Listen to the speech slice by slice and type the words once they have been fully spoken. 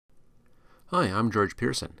Hi, I'm George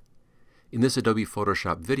Pearson. In this Adobe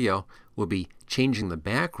Photoshop video, we'll be changing the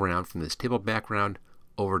background from this table background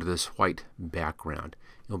over to this white background.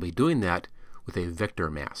 And we'll be doing that with a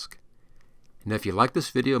vector mask. And if you like this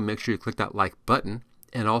video, make sure you click that like button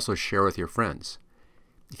and also share with your friends.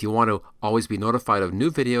 If you want to always be notified of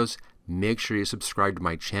new videos, make sure you subscribe to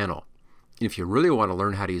my channel. And if you really want to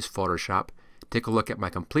learn how to use Photoshop, take a look at my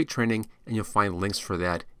complete training and you'll find links for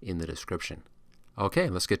that in the description. Okay,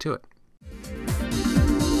 let's get to it.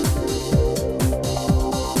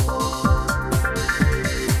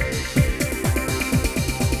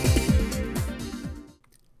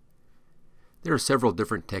 There are several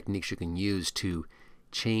different techniques you can use to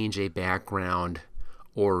change a background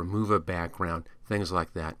or remove a background, things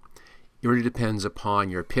like that. It really depends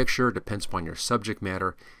upon your picture, depends upon your subject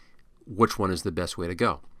matter, which one is the best way to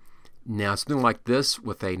go. Now, something like this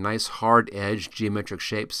with a nice hard edge, geometric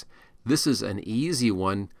shapes, this is an easy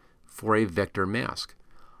one for a vector mask.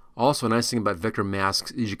 Also, a nice thing about vector masks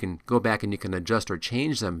is you can go back and you can adjust or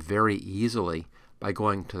change them very easily by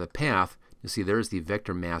going to the path. You see there's the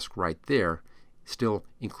vector mask right there, still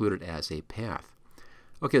included as a path.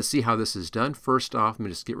 Okay, let's see how this is done. First off, let me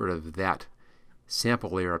just get rid of that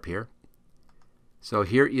sample layer up here. So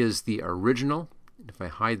here is the original. If I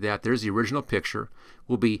hide that, there's the original picture.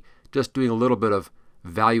 We'll be just doing a little bit of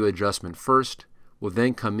value adjustment first. We'll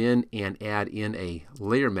then come in and add in a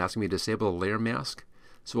layer mask. Let me disable the layer mask.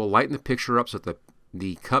 So we'll lighten the picture up so that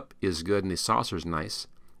the cup is good and the saucer is nice.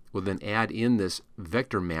 We'll then add in this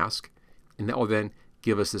vector mask, and that will then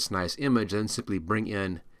give us this nice image. Then simply bring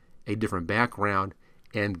in a different background,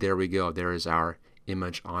 and there we go. There is our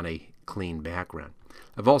image on a clean background.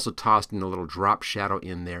 I've also tossed in a little drop shadow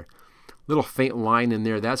in there. Little faint line in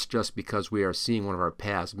there. That's just because we are seeing one of our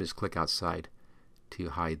paths. Let me just click outside to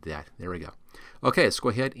hide that. There we go. Okay, let's go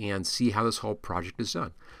ahead and see how this whole project is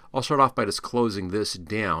done. I'll start off by just closing this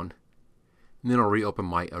down, and then I'll reopen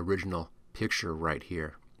my original picture right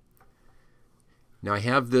here. Now I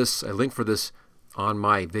have this, a link for this on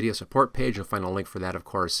my video support page. You'll find a link for that, of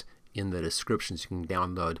course, in the description, so you can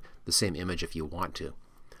download the same image if you want to.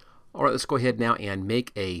 Alright, let's go ahead now and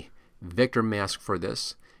make a vector mask for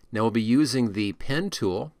this. Now we'll be using the pen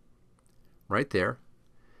tool right there.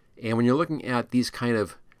 And when you're looking at these kind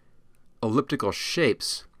of elliptical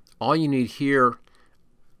shapes, all you need here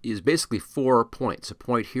is basically 4 points. A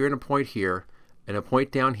point here and a point here, and a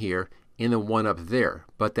point down here, and then one up there.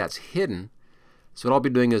 But that's hidden. So what I'll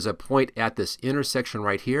be doing is a point at this intersection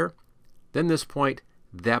right here, then this point,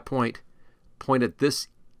 that point at this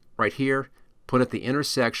right here, point at the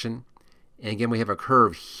intersection, and again we have a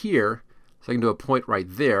curve here, so I can do a point right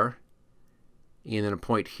there, and then a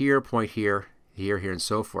point here, here, here, and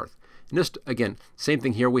so forth. And just again, same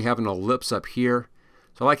thing here, we have an ellipse up here,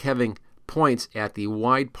 so I like having points at the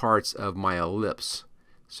wide parts of my ellipse.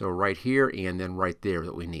 So right here and then right there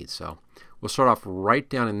that we need. So we'll start off right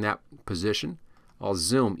down in that position. I'll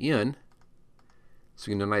zoom in so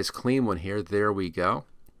we can do a nice clean one here. There we go.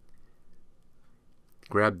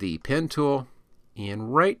 Grab the pen tool,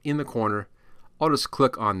 and right in the corner I'll just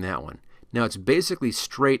click on that one. Now it's basically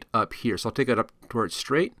straight up here, so I'll take it up towards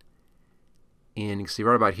straight, and you can see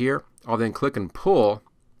right about here. I'll then click and pull,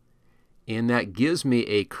 and that gives me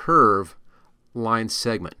a curve line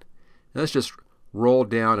segment. Now let's just roll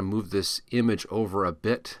down and move this image over a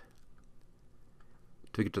bit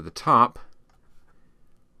to get to the top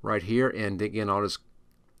right here, and again I'll just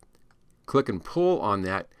click and pull on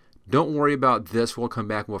that. Don't worry about this, we'll come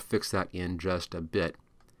back and we'll fix that in just a bit.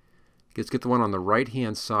 Let's get the one on the right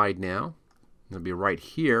hand side now. It'll be right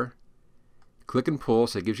here. Click and pull,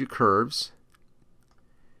 so it gives you curves.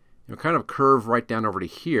 It'll kind of curve right down over to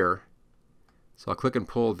here. So I'll click and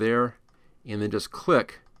pull there, and then just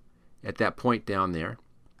click at that point down there.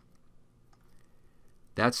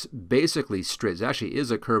 That's basically straight. It actually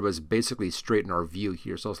is a curve, but it's basically straight in our view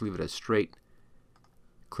here. So let's leave it as straight.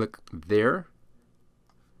 Click there.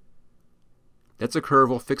 That's a curve.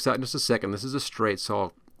 We'll fix that in just a second. This is a straight, so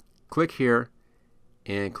I'll click here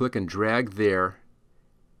and click and drag there.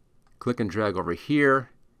 Click and drag over here,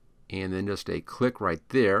 and then just a click right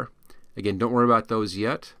there. Again, don't worry about those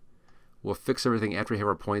yet. We'll fix everything after we have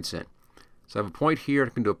our points in. So I have a point here. I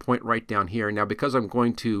can do a point right down here. Now because I'm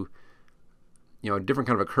going to, a different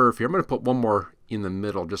kind of a curve here, I'm going to put one more in the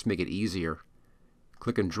middle, just make it easier.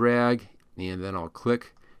 Click and drag, and then I'll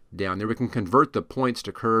click down there. We can convert the points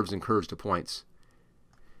to curves and curves to points.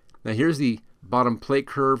 Now here's the bottom plate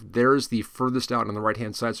curve. There's the furthest out on the right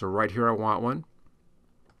hand side, so right here I want one.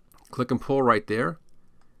 Click and pull right there.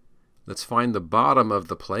 Let's find the bottom of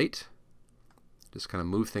the plate. Just kind of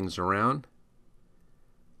move things around.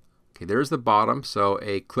 Okay, there's the bottom, so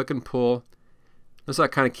a click and pull Notice I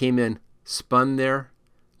kind of came in spun there.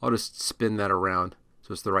 I'll just spin that around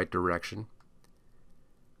so it's the right direction.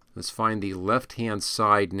 Let's find the left hand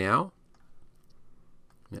side now.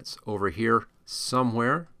 That's over here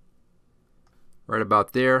somewhere. Right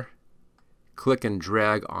about there. Click and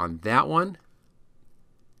drag on that one.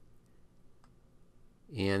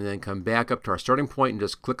 And then come back up to our starting point and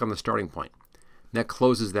just click on the starting point. And that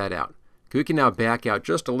closes that out. Okay, we can now back out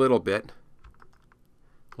just a little bit.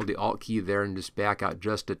 Hold the Alt key there and just back out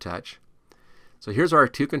just a touch. So here's our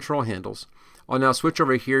two control handles. I'll now switch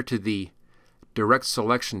over here to the direct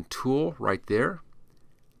selection tool right there.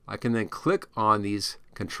 I can then click on these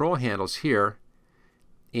control handles here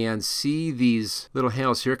and see these little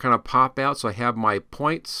handles here kind of pop out. So I have my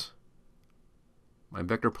points, my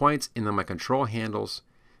vector points, and then my control handles.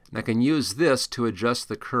 And I can use this to adjust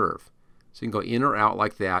the curve. So you can go in or out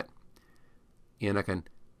like that. And I can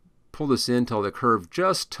pull this in until the curve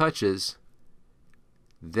just touches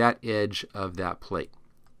that edge of that plate.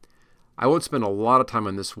 I won't spend a lot of time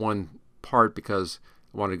on this one part because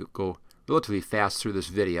I want to go relatively fast through this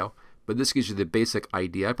video, but this gives you the basic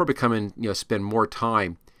idea. I'd probably come in, spend more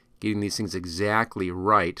time getting these things exactly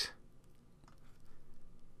right.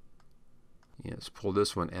 Yeah, let's pull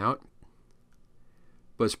this one out.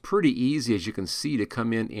 But it's pretty easy, as you can see, to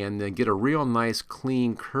come in and then get a real nice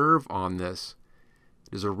clean curve on this.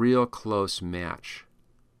 It is a real close match.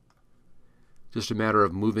 Just a matter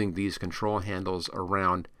of moving these control handles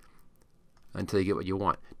around until you get what you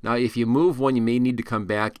want. Now if you move one, you may need to come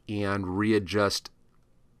back and readjust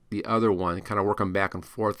the other one, kind of work them back and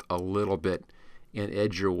forth a little bit and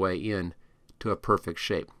edge your way in to a perfect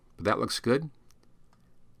shape. But that looks good.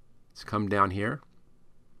 Let's come down here.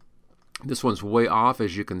 This one's way off,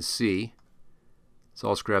 as you can see. So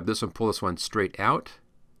I'll just grab this one, pull this one straight out.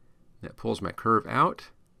 That pulls my curve out.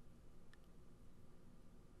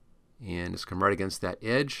 And just come right against that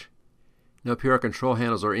edge. Now up here our control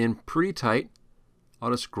handles are in pretty tight. I'll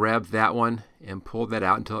just grab that one and pull that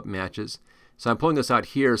out until it matches. So I'm pulling this out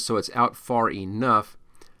here so it's out far enough.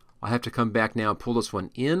 I'll have to come back now and pull this one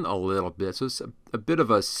in a little bit. So it's a bit of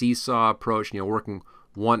a seesaw approach, working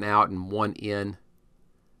one out and one in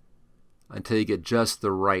until you get just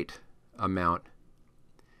the right amount.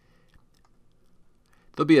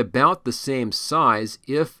 They'll be about the same size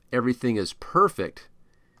if everything is perfect.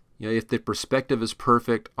 If the perspective is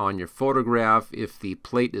perfect on your photograph, if the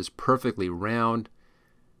plate is perfectly round,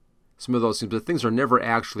 some of those things, but things are never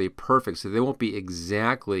actually perfect, so they won't be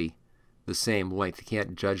exactly the same length. You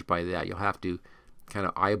can't judge by that. You'll have to kind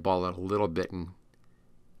of eyeball it a little bit and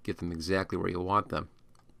get them exactly where you want them.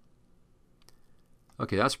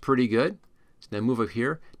 Okay, that's pretty good. So now move up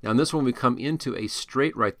here. Now in this one we come into a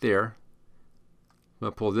straight right there. I'm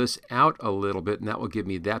going to pull this out a little bit, and that will give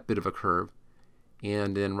me that bit of a curve.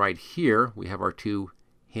 And then right here we have our two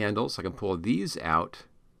handles. I can pull these out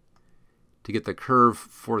to get the curve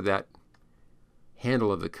for that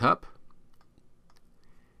handle of the cup.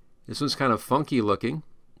 This one's kind of funky looking,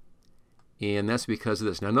 and that's because of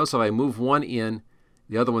this. Now notice if I move one in,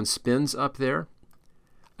 the other one spins up there.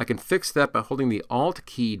 I can fix that by holding the Alt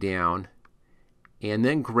key down and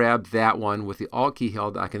then grab that one with the Alt key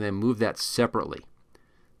held. I can then move that separately.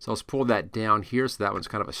 So let's pull that down here so that one's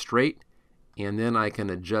kind of a straight, and then I can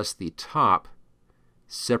adjust the top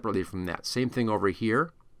separately from that. Same thing over here.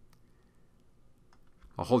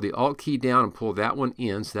 I'll hold the Alt key down and pull that one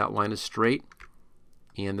in so that line is straight,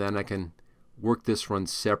 and then I can work this one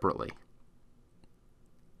separately.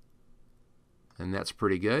 And that's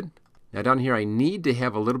pretty good. Now down here I need to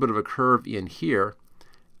have a little bit of a curve in here.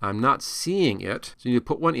 I'm not seeing it, so you need to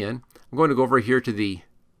put one in. I'm going to go over here to the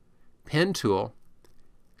pen tool.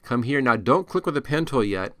 Come here. Now don't click with the pen tool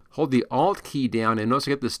yet. Hold the Alt key down, and notice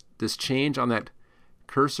I get this change on that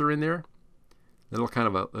cursor in there. Little kind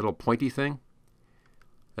of a little pointy thing.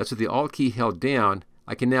 That's with the Alt key held down.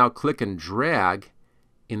 I can now click and drag,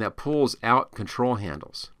 and that pulls out control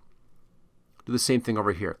handles. Do the same thing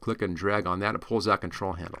over here. Click and drag on that. It pulls out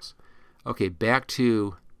control handles. Okay, back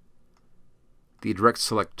to the direct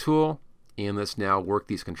select tool, and let's now work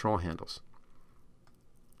these control handles.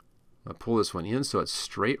 I'll pull this one in so it's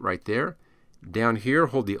straight right there. Down here,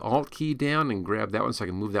 hold the Alt key down and grab that one so I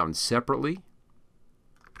can move that one separately.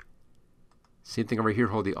 Same thing over here,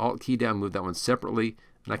 hold the Alt key down, move that one separately,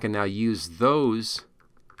 and I can now use those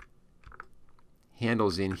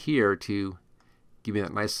handles in here to give me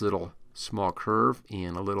that nice little small curve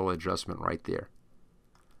and a little adjustment right there.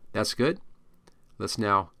 That's good. Let's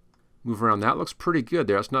now move around. That looks pretty good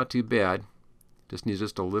there. That's not too bad. Just needs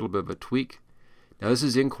just a little bit of a tweak. Now this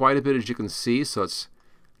is in quite a bit, as you can see, so I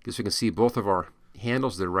guess we can see both of our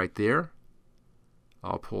handles. They're right there.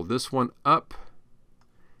 I'll pull this one up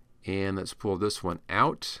And let's pull this one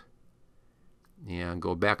out and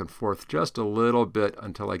go back and forth just a little bit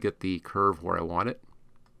until I get the curve where I want it.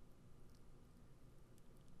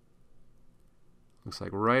 Looks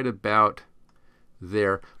like right about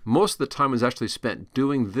there. Most of the time is actually spent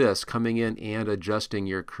doing this, coming in and adjusting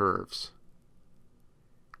your curves.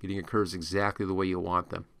 Getting your curves exactly the way you want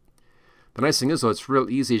them. The nice thing is, though, it's real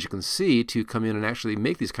easy, as you can see, to come in and actually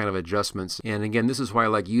make these kind of adjustments. And again, this is why I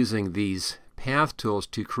like using these path tools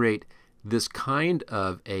to create this kind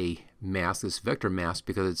of a mask, this vector mask,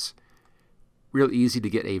 because it's real easy to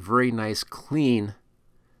get a very nice clean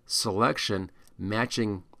selection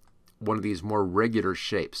matching one of these more regular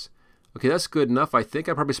shapes. Okay, that's good enough. I think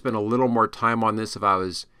I'd probably spend a little more time on this if I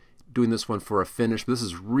was doing this one for a finish, but this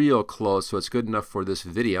is real close, so it's good enough for this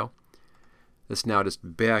video. Let's now just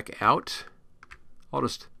back out. I'll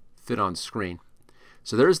just fit on screen.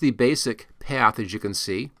 So there's the basic path, as you can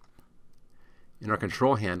see, in our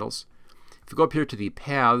control handles. If you go up here to the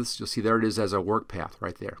paths, you'll see there it is as a work path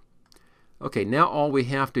right there. Okay, now all we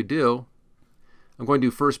have to do, I'm going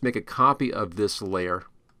to first make a copy of this layer,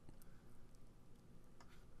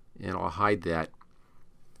 and I'll hide that.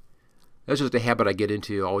 That's just a habit I get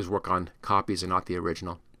into. I always work on copies and not the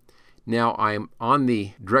original. Now I'm on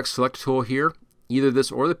the direct select tool here, either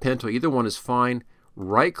this or the pen tool, either one is fine.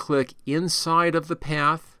 Right click inside of the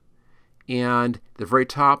path, and at the very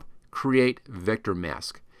top, create vector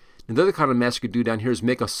mask. And the other kind of mask you could do down here is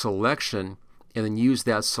make a selection and then use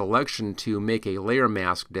that selection to make a layer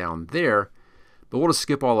mask down there. But we'll just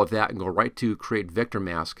skip all of that and go right to create vector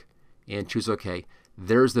mask and choose OK.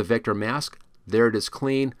 There's the vector mask. There it is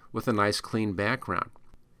clean with a nice clean background.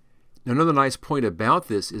 Now another nice point about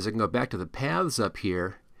this is I can go back to the paths up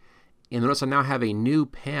here, and notice I now have a new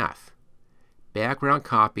path. Background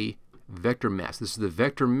copy, vector mask. This is the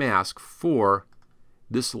vector mask for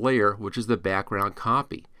this layer, which is the background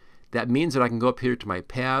copy. That means that I can go up here to my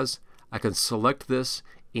paths, I can select this,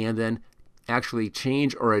 and then actually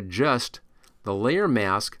change or adjust the layer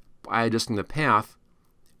mask by adjusting the path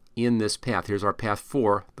in this path. Here's our path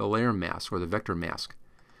for the layer mask or the vector mask.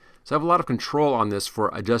 So I have a lot of control on this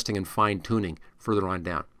for adjusting and fine-tuning further on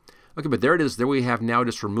down. Okay, but there it is. There we have now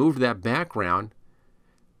just removed that background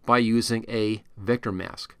by using a vector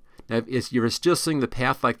mask. Now if you're still seeing the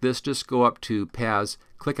path like this, just go up to paths,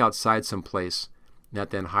 click outside someplace, and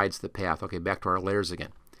that then hides the path. Okay, back to our layers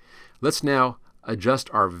again. Let's now adjust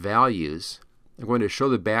our values. I'm going to show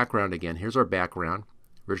the background again. Here's our background,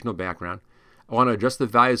 original background. I want to adjust the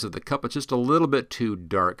values of the cup. It's just a little bit too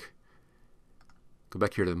dark. Go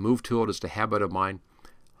back here to the Move tool, just a habit of mine.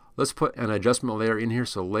 Let's put an adjustment layer in here.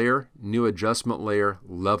 So Layer, New Adjustment Layer,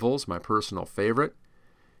 Levels, my personal favorite.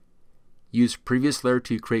 Use Previous Layer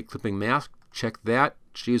to create clipping mask. Check that.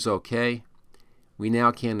 Choose OK. We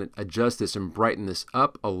now can adjust this and brighten this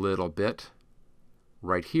up a little bit.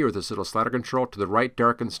 Right here with this little slider control. To the right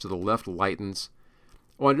darkens, to the left lightens.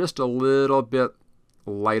 I want just a little bit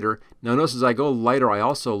lighter. Now notice as I go lighter, I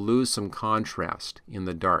also lose some contrast in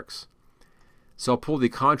the darks. So I'll pull the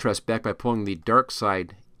contrast back by pulling the dark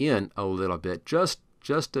side in a little bit, just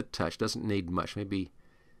a touch. Doesn't need much, maybe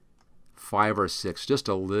 5 or 6, just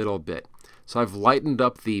a little bit. So I've lightened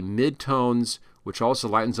up the midtones, which also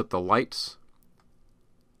lightens up the lights.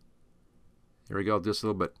 There we go, just a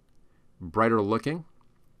little bit brighter looking.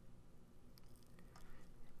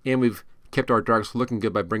 And we've kept our darks looking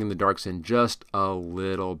good by bringing the darks in just a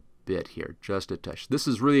little bit here, just a touch. This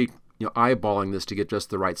is really, eyeballing this to get just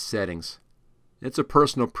the right settings. It's a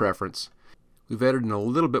personal preference. We've added in a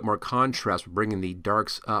little bit more contrast by bringing the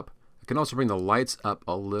darks up. I can also bring the lights up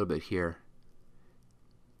a little bit here.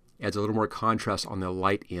 Adds a little more contrast on the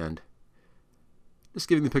light end. Just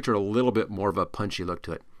giving the picture a little bit more of a punchy look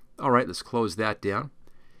to it. All right, let's close that down.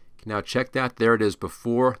 Can now check that. There it is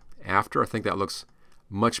before, after. I think that looks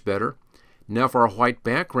much better. Now for our white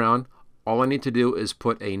background, all I need to do is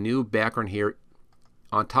put a new background here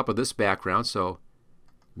on top of this background. So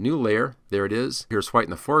new layer, there it is. Here's white in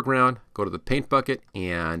the foreground. Go to the paint bucket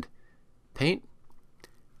and paint.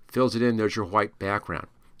 Fills it in, there's your white background.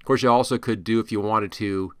 Of course, you also could do, if you wanted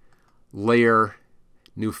to, layer,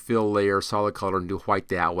 new fill layer, solid color, and do white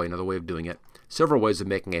that way, another way of doing it. Several ways of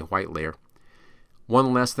making a white layer.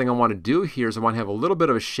 One last thing I want to do here is I want to have a little bit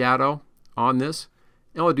of a shadow on this,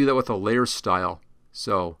 and I'll do that with a layer style.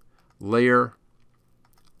 So layer,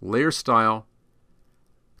 layer style,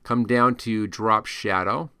 come down to drop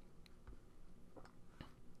shadow.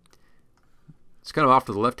 It's kind of off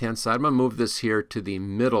to the left-hand side. I'm going to move this here to the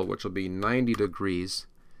middle, which will be 90 degrees,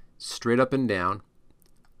 straight up and down.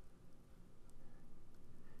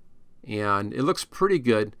 And it looks pretty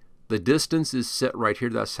good, The distance is set right here.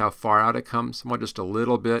 That's how far out it comes. I want just a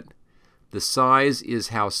little bit. The size is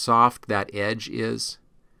how soft that edge is.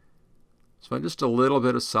 So just a little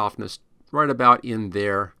bit of softness right about in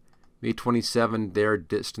there. Maybe 27 there,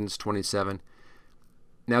 distance 27.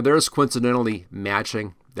 Now there's coincidentally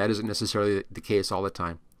matching. That isn't necessarily the case all the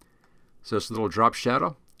time. So it's a little drop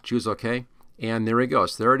shadow. Choose OK. And there it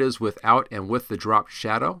goes. There it is without and with the drop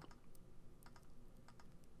shadow.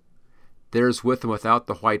 There's with and without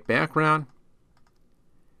the white background.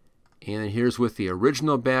 And here's with the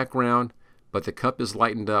original background, but the cup is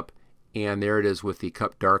lightened up. And there it is with the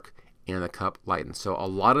cup dark and the cup lightened. So a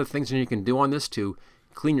lot of things you can do on this to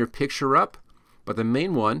clean your picture up. But the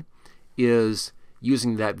main one is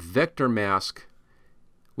using that vector mask,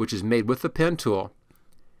 which is made with the pen tool,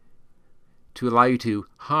 to allow you to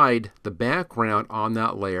hide the background on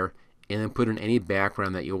that layer and then put in any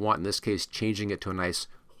background that you want. In this case, changing it to a nice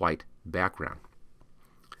white background.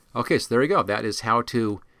 Okay, so there you go. That is how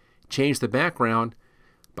to change the background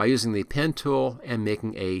by using the pen tool and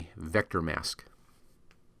making a vector mask.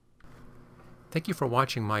 Thank you for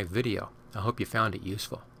watching my video. I hope you found it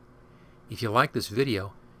useful. If you like this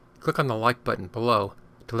video, click on the like button below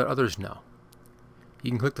to let others know.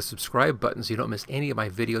 You can click the subscribe button so you don't miss any of my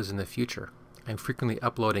videos in the future. I'm frequently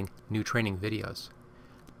uploading new training videos.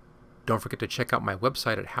 Don't forget to check out my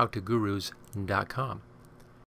website at howtogurus.com.